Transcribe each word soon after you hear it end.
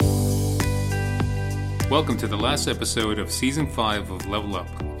Welcome to the last episode of Season 5 of Level Up,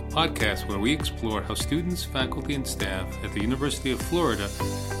 a podcast where we explore how students, faculty, and staff at the University of Florida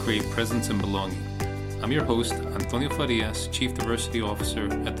create presence and belonging. I'm your host, Antonio Farias, Chief Diversity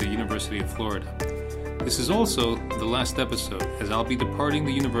Officer at the University of Florida. This is also the last episode, as I'll be departing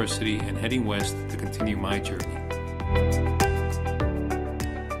the university and heading west to continue my journey.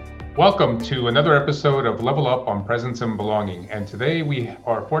 Welcome to another episode of Level Up on Presence and Belonging. And today we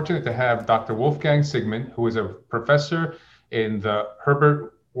are fortunate to have Dr. Wolfgang Siegmann, who is a professor in the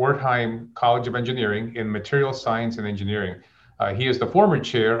Herbert Wertheim College of Engineering in Material Science and Engineering. He is the former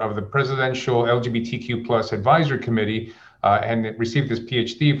chair of the Presidential LGBTQ+ Advisory Committee and received his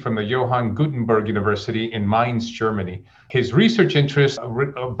PhD from the Johann Gutenberg University in Mainz, Germany. His research interests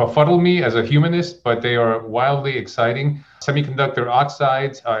befuddle me as a humanist, but they are wildly exciting. Semiconductor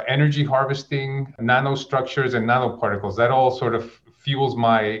oxides, energy harvesting, nanostructures, and nanoparticles. That all sort of fuels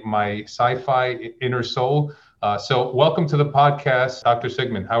my sci-fi inner soul. So welcome to the podcast, Dr.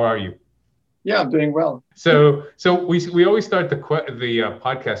 Siegmann. How are you? Yeah, I'm doing well. So we always start the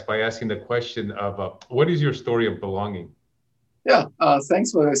podcast by asking the question of what is your story of belonging? Yeah,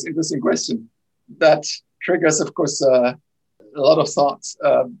 thanks for this interesting question. That triggers, of course, a lot of thoughts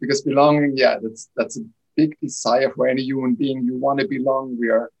because belonging, that's a big desire for any human being. You want to belong. We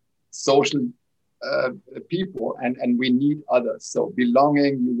are social people and we need others. So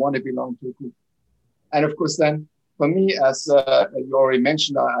belonging, you want to belong to a group. And of course, then for me, as you already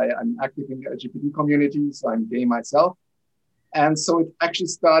mentioned, I'm active in the LGBT community, so I'm gay myself. And so it actually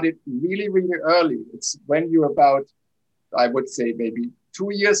started really, really early. It's when you're about, I would say maybe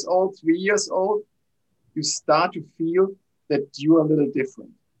 2 years old, 3 years old, you start to feel that you're a little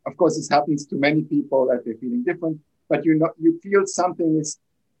different. Of course, this happens to many people that they're feeling different, but you feel something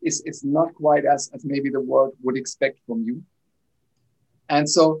is not quite as maybe the world would expect from you. And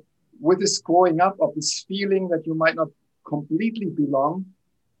so with this growing up of this feeling that you might not completely belong,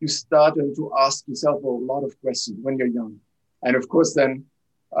 you start to ask yourself a lot of questions when you're young. And of course, then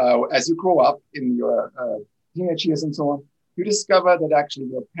as you grow up in your teenage years and so on, you discover that actually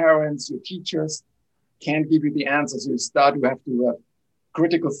your parents, your teachers can't give you the answers. You start to have to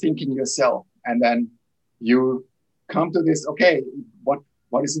critical thinking yourself. And then you come to this, okay, what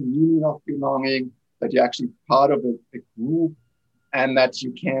is the meaning of belonging, that you're actually part of a group and that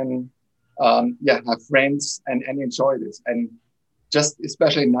you can have friends and enjoy this. And just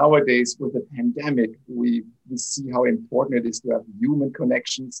especially nowadays with the pandemic, we see how important it is to have human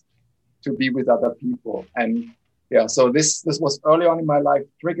connections, to be with other people. And so this was early on in my life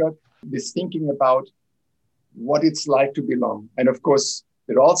triggered this thinking about what it's like to belong. And of course,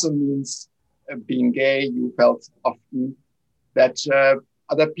 it also means being gay. You felt often that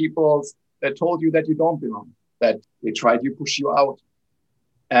other people that told you that you don't belong, that they tried to push you out.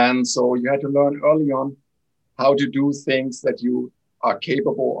 And so you had to learn early on how to do things that you are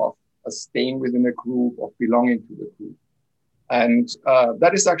capable of staying within a group, of belonging to the group. And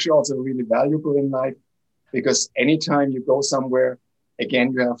that is actually also really valuable in life, because anytime you go somewhere,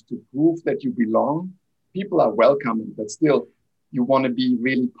 again, you have to prove that you belong. People are welcoming, but still, you want to be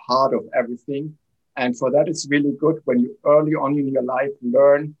really part of everything. And for that, it's really good when you early on in your life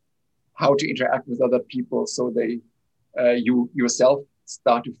learn how to interact with other people, so you yourself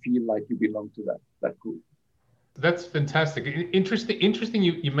start to feel like you belong to that group. That's fantastic. Interesting.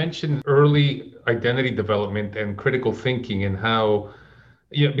 You mentioned early identity development and critical thinking and how,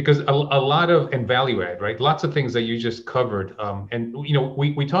 because a lot of, and value add, right? Lots of things that you just covered. And,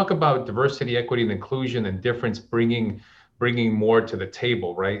 we talk about diversity, equity, and inclusion and difference bringing more to the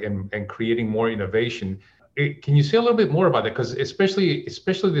table, right? And creating more innovation. Can you say a little bit more about that? Because especially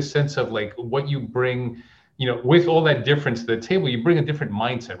the sense of like what you bring, with all that difference to the table, you bring a different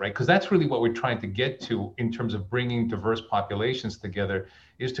mindset, right? Because that's really what we're trying to get to in terms of bringing diverse populations together,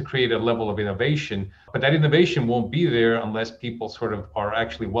 is to create a level of innovation. But that innovation won't be there unless people sort of are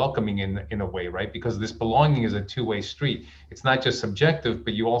actually welcoming in a way, right? Because this belonging is a two-way street. It's not just subjective,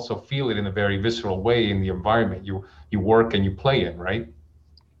 but you also feel it in a very visceral way in the environment you work and you play in, right?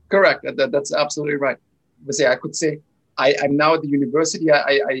 Correct. That's absolutely right. I could say I'm now at the university.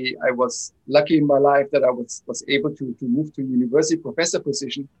 I was lucky in my life that I was able to move to a university professor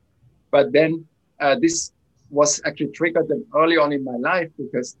position. But then this was actually triggered early on in my life,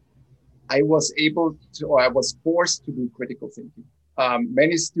 because I was forced to do critical thinking.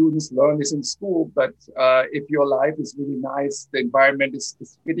 Many students learn this in school, but if your life is really nice, the environment is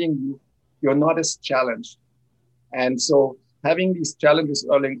fitting you, you're not as challenged. And so having these challenges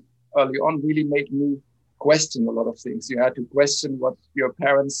early on really made me question a lot of things. You had to question what your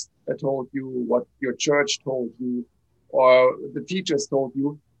parents told you, what your church told you, or the teachers told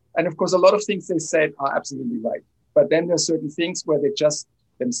you. And of course, a lot of things they said are absolutely right. But then there's certain things where they just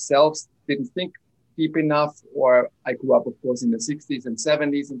themselves didn't think deep enough. Or I grew up, of course, in the 60s and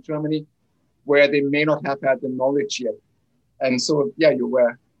 70s in Germany, where they may not have had the knowledge yet. And so, yeah, you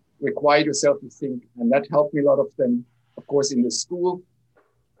were required yourself to think. And that helped me a lot of them, of course, in the school,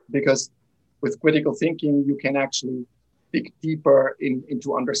 because with critical thinking, you can actually dig deeper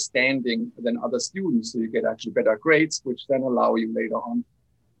into understanding than other students. So you get actually better grades, which then allow you later on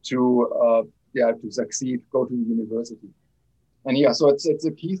to succeed, go to the university. And yeah, so it's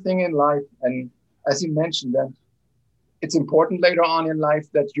a key thing in life. And as you mentioned, that it's important later on in life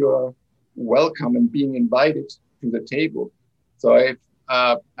that you're welcome and being invited to the table. So if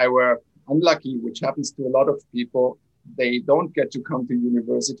I were unlucky, which happens to a lot of people, they don't get to come to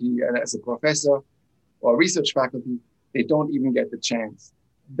university as a professor or research faculty, they don't even get the chance.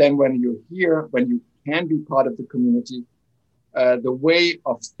 Then when you're here, when you can be part of the community, the way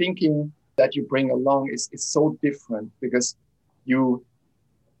of thinking that you bring along is so different, because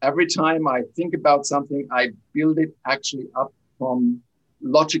every time I think about something, I build it actually up from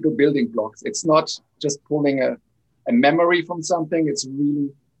logical building blocks. It's not just pulling a memory from something, it's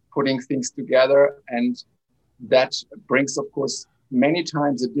really putting things together. And that brings, of course, many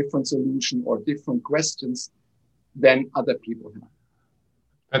times a different solution or different questions than other people have.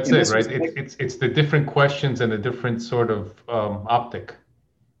 That's it, right? It's the different questions and the different sort of optic.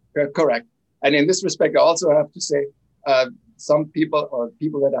 Correct. And in this respect, I also have to say, some people or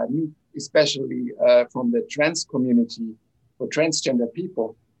people that I meet, especially from the trans community or transgender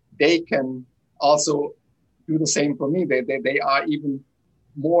people, they can also do the same for me. They are even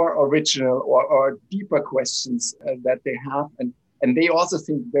more original or deeper questions that they have. And they also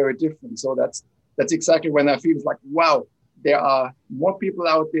think very different. So that's exactly when I feel it's like, wow, there are more people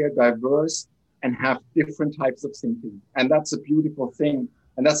out there, diverse, and have different types of thinking. And that's a beautiful thing.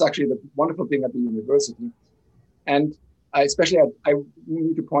 And that's actually the wonderful thing at the university. And I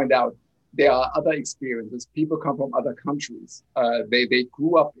need to point out, there are other experiences. People come from other countries. They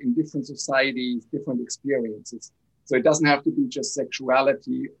grew up in different societies, different experiences. So it doesn't have to be just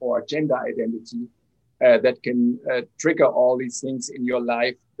sexuality or gender identity that can trigger all these things in your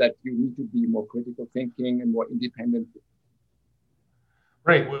life, that you need to be more critical thinking and more independent.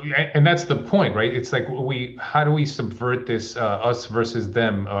 Right. And that's the point, right? It's like how do we subvert this us versus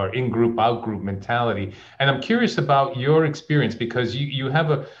them or in-group, out-group mentality? And I'm curious about your experience, because you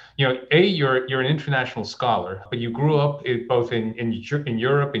have you're an international scholar, but you grew up both in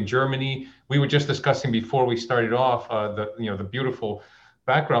Europe, in Germany. We were just discussing before we started off the beautiful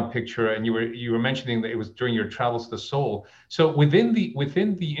background picture, and you were mentioning that it was during your travels to Seoul. So within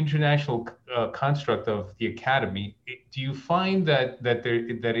the international construct of the academy, do you find that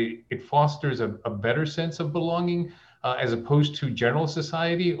it fosters a better sense of belonging as opposed to general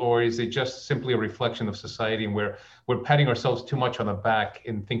society, or is it just simply a reflection of society, and we're patting ourselves too much on the back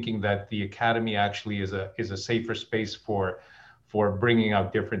in thinking that the academy actually is a safer space for bringing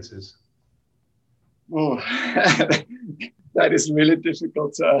out differences? Oh, that is really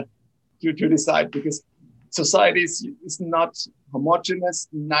difficult to decide, because society is not homogeneous,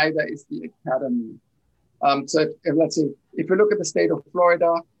 neither is the academy. So let's say, if you look at the state of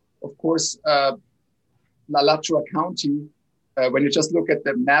Florida, of course, Alachua County, when you just look at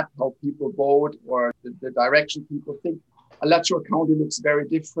the map, how people vote or the direction people think, Alachua County looks very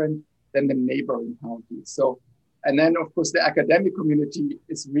different than the neighboring counties. So, and then, of course, the academic community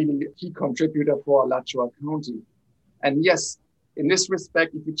is really a key contributor for Alachua County. And yes, in this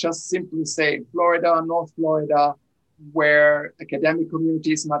respect, if you just simply say Florida, North Florida, where academic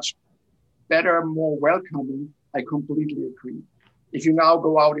community is much better, more welcoming, I completely agree. If you now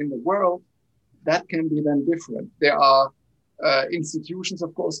go out in the world, that can be then different. There are institutions,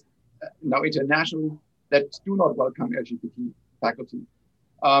 of course, now internationally, that do not welcome LGBT faculty.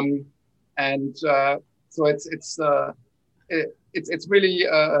 So it's really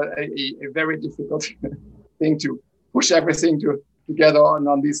a very difficult thing to push everything together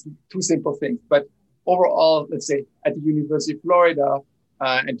on these two simple things. But overall, let's say at the University of Florida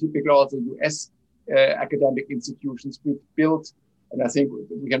and typically also US academic institutions, we've built, and I think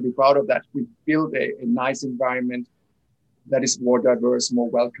we can be proud of that, we've built a nice environment that is more diverse, more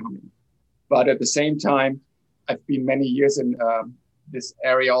welcoming. But at the same time, I've been many years in this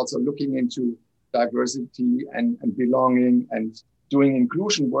area also looking into diversity and belonging and doing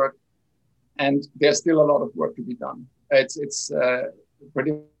inclusion work. And there's still a lot of work to be done. It's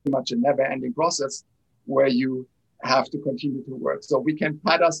pretty much a never-ending process where you have to continue to work. So we can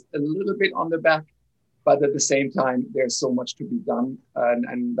pat us a little bit on the back, but at the same time, there's so much to be done.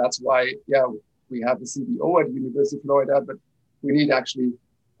 And that's why, we have the CBO at the University of Florida, but we need actually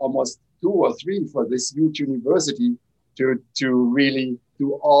almost 2 or 3 for this huge university to really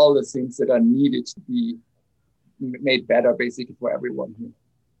do all the things that are needed to be made better, basically, for everyone here.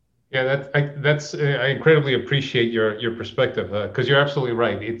 Yeah, I incredibly appreciate your perspective, because you're absolutely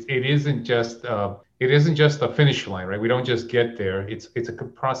right. It isn't just a finish line, right? We don't just get there. It's a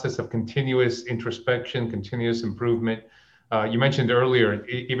process of continuous introspection, continuous improvement. You mentioned earlier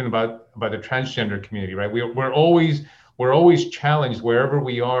even about the transgender community, right? We're always challenged wherever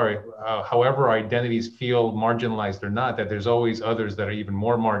we are, however our identities feel marginalized or not. That there's always others that are even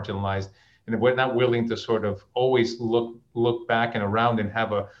more marginalized, and we're not willing to sort of always look back and around and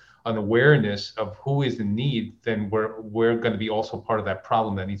have an awareness of who is in need. Then we're going to be also part of that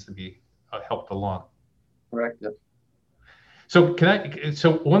problem that needs to be helped along. Correct. Yeah.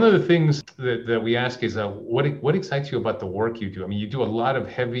 So one of the things that we ask is what excites you about the work you do? I mean, you do a lot of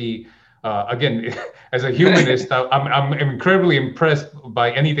heavy. Again, as a humanist, I'm incredibly impressed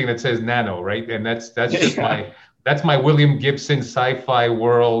by anything that says nano, right? And that's just my William Gibson sci-fi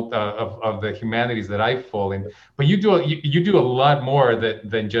world of the humanities that I fall in. But you do a lot more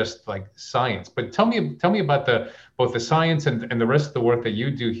than just like science. But tell me about both the science and the rest of the work that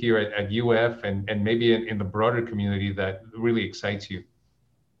you do here at UF and maybe in the broader community that really excites you.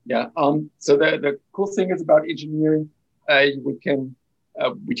 Yeah. So the cool thing is about engineering,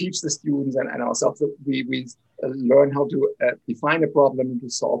 we teach the students and ourselves that we learn how to define a problem and to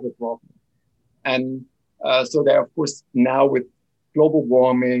solve a problem. And so there, of course, now with global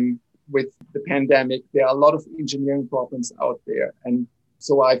warming, with the pandemic, there are a lot of engineering problems out there. And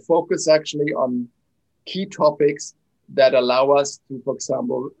so I focus actually on key topics that allow us to, for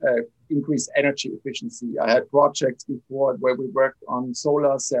example, increase energy efficiency. I had projects before where we worked on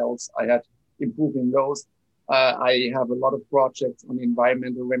solar cells. I had improving those. I have a lot of projects on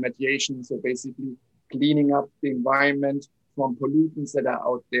environmental remediation. So basically cleaning up the environment from pollutants that are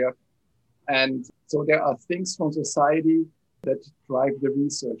out there. And so there are things from society that drive the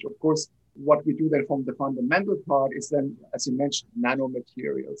research. Of course, what we do then from the fundamental part is then, as you mentioned,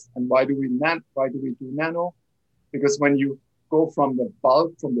 nanomaterials. And why do we do nano? Because when you go from the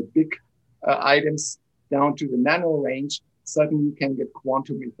bulk, from the big items down to the nano range, suddenly you can get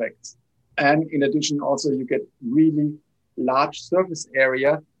quantum effects. And in addition, also you get really large surface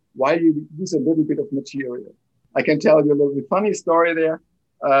area while you use a little bit of material. I can tell you a little bit funny story there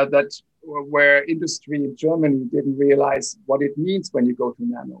where industry in Germany didn't realize what it means when you go to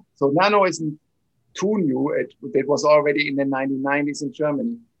nano. So nano isn't too new. It was already in the 1990s in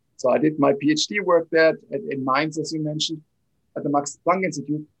Germany. So I did my PhD work there in Mainz, as you mentioned, at the Max Planck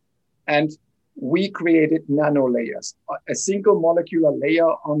Institute. And we created nano layers, a single molecular layer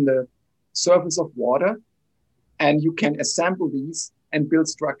on the surface of water. And you can assemble these and build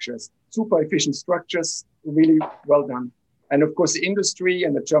structures, super efficient structures, really well done. And of course, the industry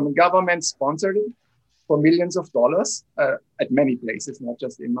and the German government sponsored it for millions of dollars at many places, not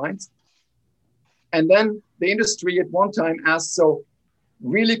just in Mainz. And then the industry at one time asked, so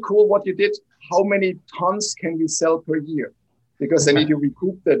really cool what you did. How many tons can we sell per year? Because they need to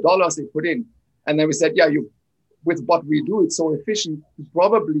recoup the dollars they put in. And then we said, yeah, with what we do, it's so efficient, you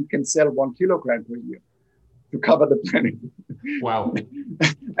probably can sell 1 kilogram per year to cover the planet. Wow.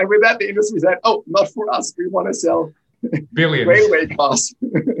 And with that, the industry said, oh, not for us. We want to sell billions railway cars.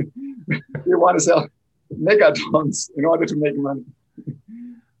 We want to sell megatons in order to make money.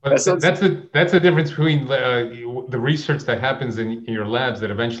 But that's the difference between the research that happens in your labs that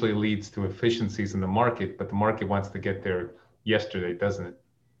eventually leads to efficiencies in the market, but the market wants to get there yesterday, doesn't it?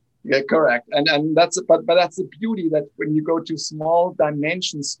 Yeah, correct. And that's the beauty that when you go to small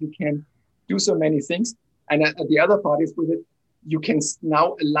dimensions, you can do so many things. And the other part is with it, you can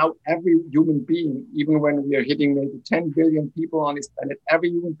now allow every human being, even when we are hitting maybe 10 billion people on this planet,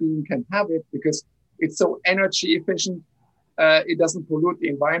 every human being can have it because it's so energy efficient. It doesn't pollute the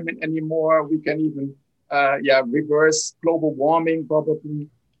environment anymore. We can even reverse global warming probably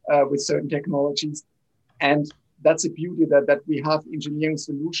with certain technologies. And that's a beauty that we have engineering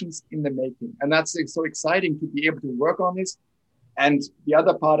solutions in the making. And that's so exciting to be able to work on this. And the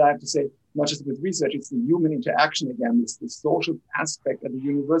other part, I have to say, not just with research, it's the human interaction again. It's the social aspect at the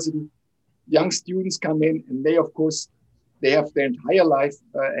university. Young students come in and they, of course, they have their entire life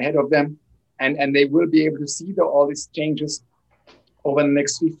ahead of them. And they will be able to see all these changes over the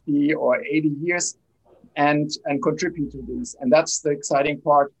next 50 or 80 years and contribute to these. And that's the exciting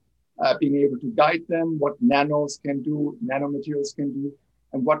part, being able to guide them, what nanos can do, nanomaterials can do,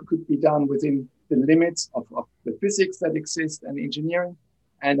 and what could be done within the limits of the physics that exist and engineering,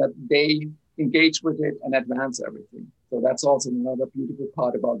 and that they engage with it and advance everything. So that's also another beautiful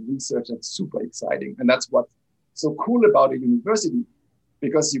part about research that's super exciting. And that's what's so cool about a university.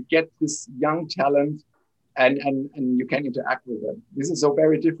 because you get this young talent and you can interact with them. This is so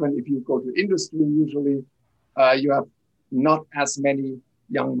very different if you go to industry. Usually you have not as many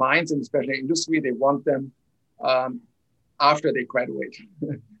young minds, and especially industry, they want them after they graduate.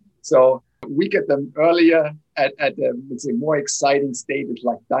 So we get them earlier at a, let's say, more exciting stage,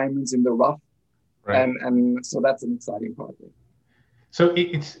 like diamonds in the rough. Right. And so that's an exciting part there. So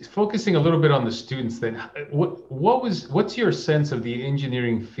it's focusing a little bit on the students then. What's your sense of the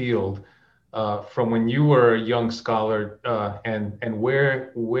engineering field from when you were a young scholar and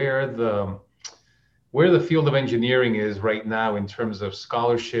where the field of engineering is right now in terms of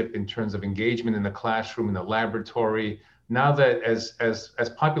scholarship, in terms of engagement in the classroom, in the laboratory, now that as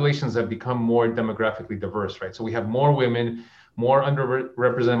populations have become more demographically diverse, right? So we have more women, more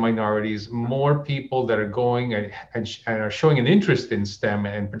underrepresented minorities, more people that are going and are showing an interest in STEM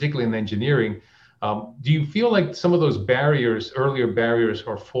and particularly in engineering. Do you feel like some of those earlier barriers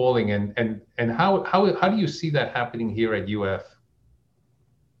are falling, and how do you see that happening here at UF?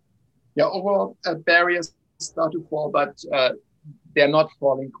 Yeah, overall barriers start to fall, but they're not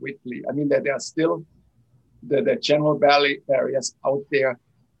falling quickly. I mean, there are still the general barriers out there.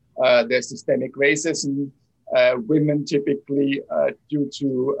 There's systemic racism. Women typically, due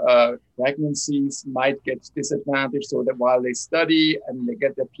to pregnancies, might get disadvantaged, so that while they study and they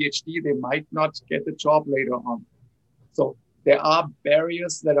get their PhD, they might not get a job later on. So there are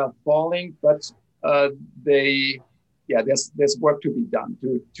barriers that are falling, but there's work to be done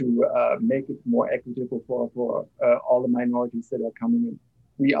to make it more equitable for all the minorities that are coming in.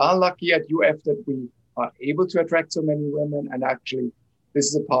 We are lucky at UF that we are able to attract so many women, and actually, this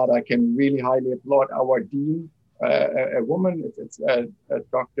is a part I can really highly applaud our dean, a woman, it's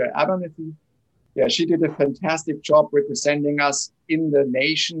Dr. Abernethy. Yeah, she did a fantastic job representing us in the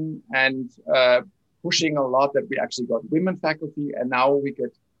nation and pushing a lot that we actually got women faculty, and now we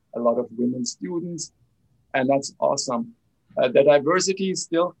get a lot of women students, and that's awesome. The diversity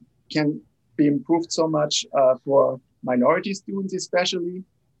still can be improved so much for minority students especially,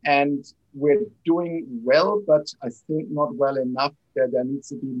 and we're doing well, but I think not well enough. There needs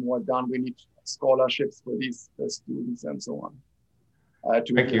to be more done. We need scholarships for these students and so on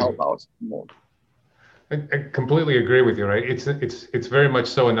to help out more. I completely agree with you, right? It's very much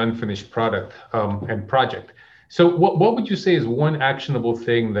so an unfinished product and project. So what would you say is one actionable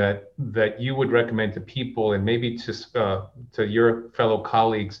thing that you would recommend to people and maybe to your fellow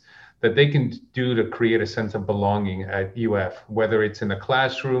colleagues that they can do to create a sense of belonging at UF, whether it's in the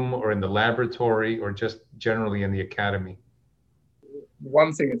classroom or in the laboratory or just generally in the academy?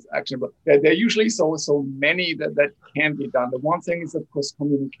 One thing is actionable. There are usually so many that can be done. The one thing is, of course,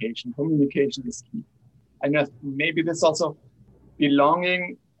 communication. Communication is key. And maybe this also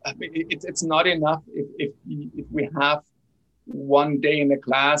belonging. It's not enough if we have one day in a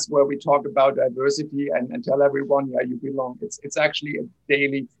class where we talk about diversity and tell everyone, yeah, you belong. It's actually a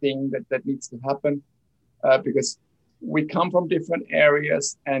daily thing that needs to happen because we come from different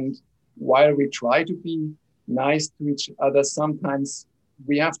areas, and while we try to be nice to each other, sometimes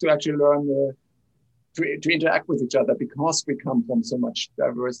we have to actually learn to interact with each other because we come from so much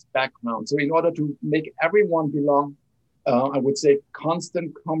diverse background. So in order to make everyone belong, I would say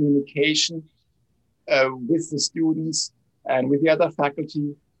constant communication with the students and with the other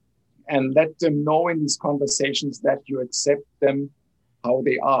faculty, and let them know in these conversations that you accept them how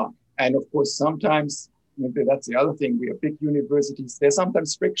they are. And of course, sometimes, maybe that's the other thing, we are big universities, there's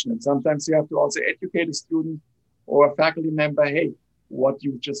sometimes friction, and sometimes you have to also educate a student or a faculty member, hey, what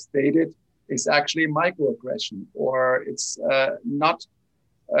you just stated is actually a microaggression, or it's not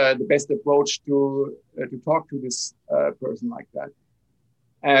the best approach to talk to this person like that.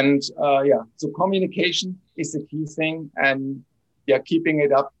 And so communication is the key thing, and keeping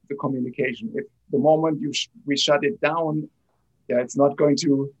it up, the communication. If the moment we shut it down, it's not going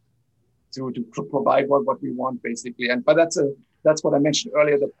to provide what we want basically. But that's what I mentioned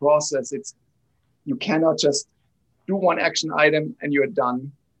earlier. The process. You cannot just do one action item and you're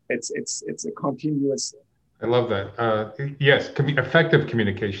done. It's a continuous. I love that. Yes, effective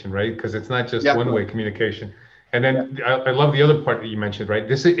communication, right? Because it's not just one-way communication. And then I love the other part that you mentioned, right?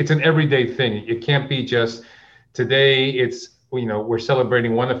 It's an everyday thing. It can't be just today. It's we're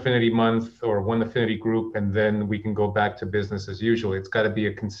celebrating one affinity month or one affinity group, and then we can go back to business as usual. It's got to be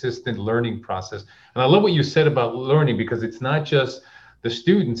a consistent learning process. And I love what you said about learning, because it's not just the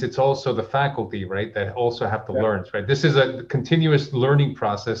students, it's also the faculty, right? That also have to learn, right? This is a continuous learning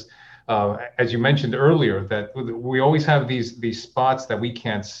process. As you mentioned earlier, that we always have these spots that we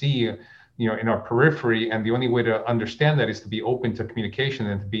can't see, in our periphery, and the only way to understand that is to be open to communication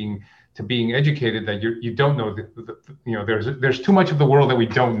and to to being educated that you don't know there's too much of the world that we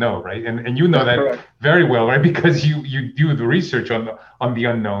don't know, right? And you know that correct. very well, right? Because you do the research on the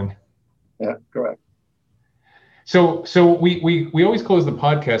unknown. Yeah, correct. So we always close the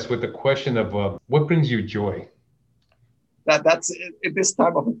podcast with the question of what brings you joy. That's at this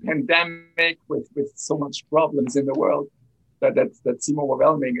time of a pandemic with so much problems in the world that seem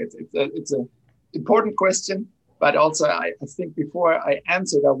overwhelming. It's an important question, but also I think before I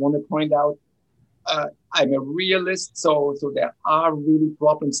answer it, I want to point out I'm a realist, so there are really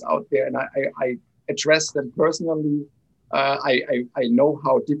problems out there, and I address them personally. I know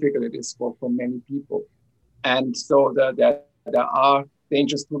how difficult it is for many people, and so there are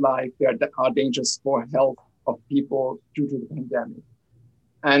dangers to life. There are dangers for health of people due to the pandemic.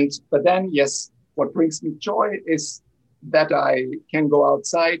 But then, yes, what brings me joy is that I can go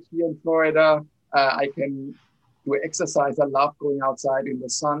outside here in Florida. I can do exercise. I love going outside in the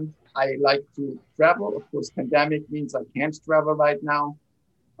sun. I like to travel. Of course, pandemic means I can't travel right now.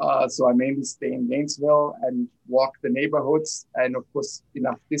 So I mainly stay in Gainesville and walk the neighborhoods. And of course,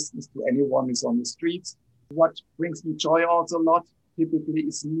 enough distance to anyone who's on the streets. What brings me joy also a lot typically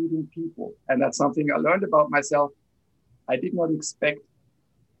is meeting people. And that's something I learned about myself. I did not expect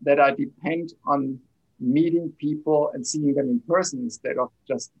that I depend on meeting people and seeing them in person instead of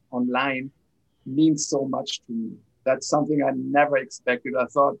just online means so much to me. That's something I never expected. I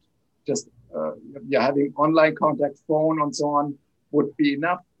thought just having online contact, phone and so on would be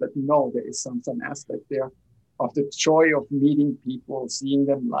enough. But no, there is some aspect there of the joy of meeting people, seeing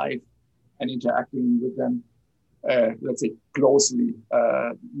them live and interacting with them, let's say closely,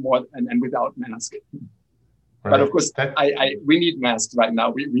 more and without mask. Right. But of course, we need masks right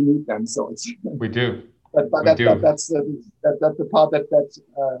now. We need them. So it's we do. But that's the part that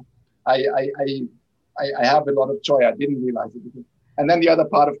I have a lot of joy. I didn't realize it. And then the other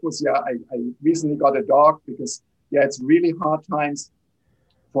part, of course, I recently got a dog because it's really hard times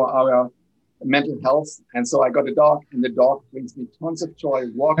for our mental health. And so I got a dog, and the dog brings me tons of joy,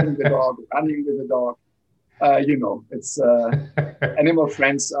 walking the dog, running with the dog. It's animal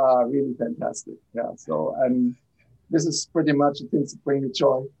friends are really fantastic. Yeah. So, and this is pretty much the things that bring me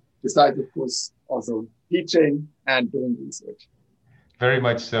joy, besides, of course, also teaching and doing research. Very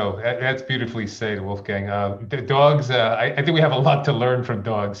much so. That's beautifully said, Wolfgang. The dogs, I think we have a lot to learn from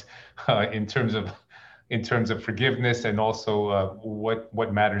dogs in terms of forgiveness and also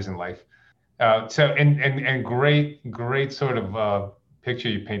what matters in life. So great sort of picture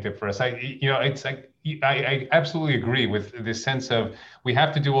you painted for us. It's like I absolutely agree with this sense of we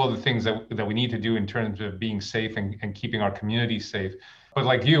have to do all the things that we need to do in terms of being safe and keeping our community safe. But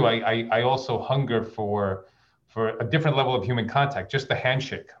like you, I also hunger for a different level of human contact, just the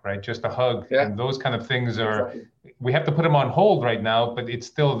handshake, right? Just a hug. Yeah. And those kind of things we have to put them on hold right now, but it's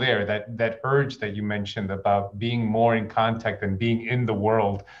still there. That urge that you mentioned about being more in contact and being in the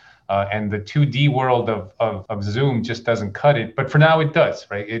world. And the 2D world of Zoom just doesn't cut it. But for now it does,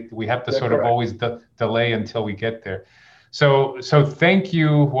 right? We have to sort of always delay until we get there. So thank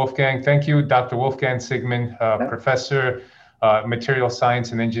you, Wolfgang. Thank you, Dr. Wolfgang Sigmund, Professor Material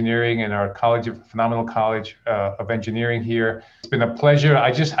Science and Engineering in our Phenomenal College of Engineering here. It's been a pleasure.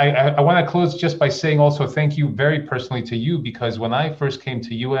 I want to close just by saying also thank you very personally to you, because when I first came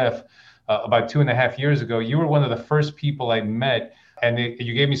to UF about 2.5 years ago, you were one of the first people I met. And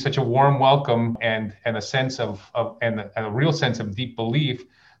you gave me such a warm welcome and a sense of a real sense of deep belief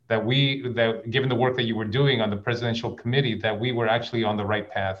that given the work that you were doing on the presidential committee, that we were actually on the right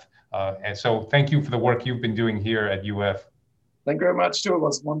path. And so thank you for the work you've been doing here at UF. Thank you very much, too. It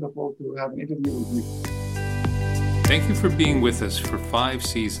was wonderful to have an interview with you. Thank you for being with us for 5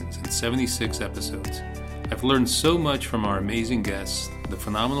 seasons and 76 episodes. I've learned so much from our amazing guests, the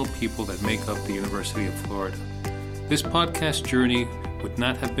phenomenal people that make up the University of Florida. This podcast journey would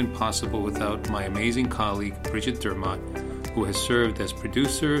not have been possible without my amazing colleague, Bridget Dermott, who has served as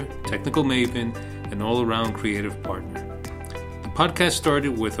producer, technical maven, and all-around creative partner. The podcast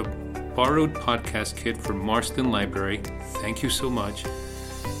started with a borrowed podcast kit from Marston Library, thank you so much,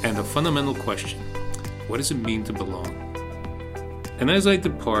 and a fundamental question: what does it mean to belong? And as I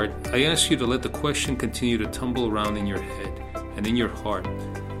depart, I ask you to let the question continue to tumble around in your head and in your heart,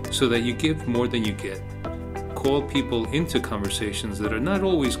 so that you give more than you get. Call people into conversations that are not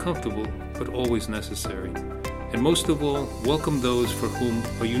always comfortable, but always necessary. And most of all, welcome those for whom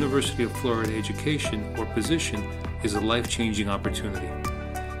a University of Florida education or position is a life-changing opportunity.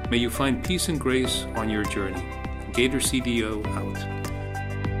 May you find peace and grace on your journey. Gator CDO out.